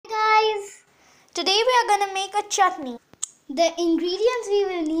Today we are going to make a chutney. The ingredients we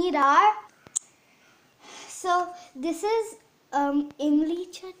will need are, this is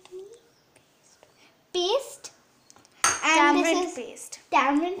imli chutney paste, and Tamarind this is paste.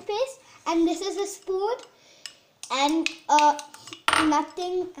 tamarind paste, and this is a spoon and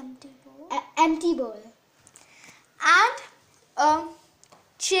nothing, empty bowl. And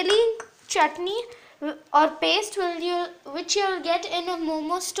chili chutney or paste which you'll get in a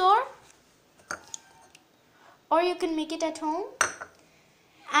momo store, or you can make it at home,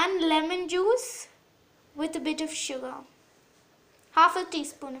 and lemon juice with a bit of sugar, half a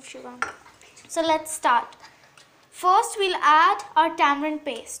teaspoon of sugar. So let's start. First we'll add our tamarind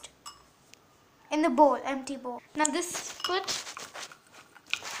paste in the bowl, empty bowl. Now this put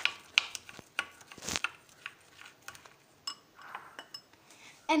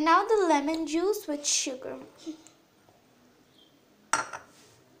and now the lemon juice with sugar.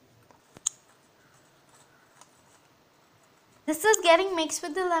 This is getting mixed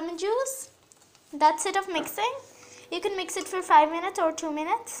with the lemon juice. That's it of mixing. You can mix it for 5 minutes or 2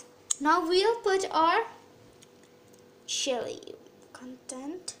 minutes. Now we'll put our chili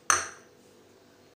content.